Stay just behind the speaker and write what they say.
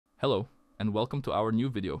Hello, and welcome to our new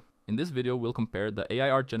video. In this video, we'll compare the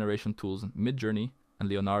AI art generation tools Midjourney and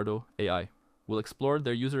Leonardo AI. We'll explore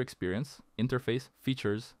their user experience, interface,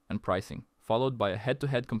 features, and pricing, followed by a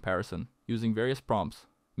head-to-head comparison using various prompts.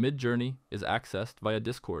 Midjourney is accessed via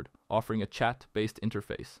Discord, offering a chat-based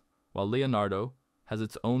interface, while Leonardo has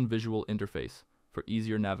its own visual interface for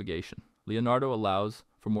easier navigation. Leonardo allows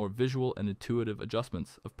for more visual and intuitive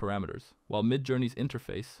adjustments of parameters, while Midjourney's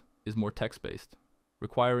interface is more text-based,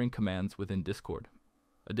 requiring commands within Discord.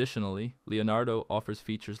 Additionally, Leonardo offers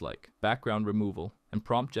features like background removal and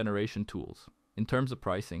prompt generation tools. In terms of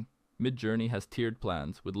pricing, Midjourney has tiered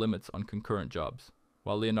plans with limits on concurrent jobs,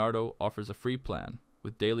 while Leonardo offers a free plan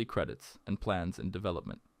with daily credits and plans in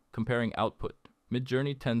development. Comparing output,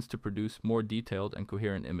 Midjourney tends to produce more detailed and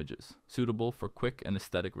coherent images, suitable for quick and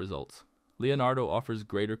aesthetic results. Leonardo offers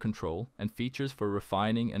greater control and features for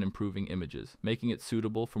refining and improving images, making it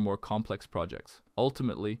suitable for more complex projects.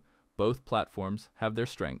 Ultimately, both platforms have their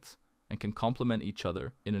strengths and can complement each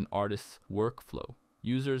other in an artist's workflow.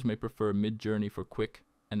 Users may prefer Midjourney for quick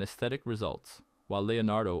and aesthetic results, while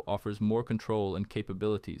Leonardo offers more control and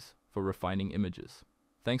capabilities for refining images.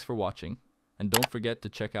 Thanks for watching, and don't forget to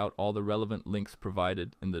check out all the relevant links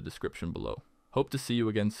provided in the description below. Hope to see you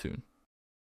again soon.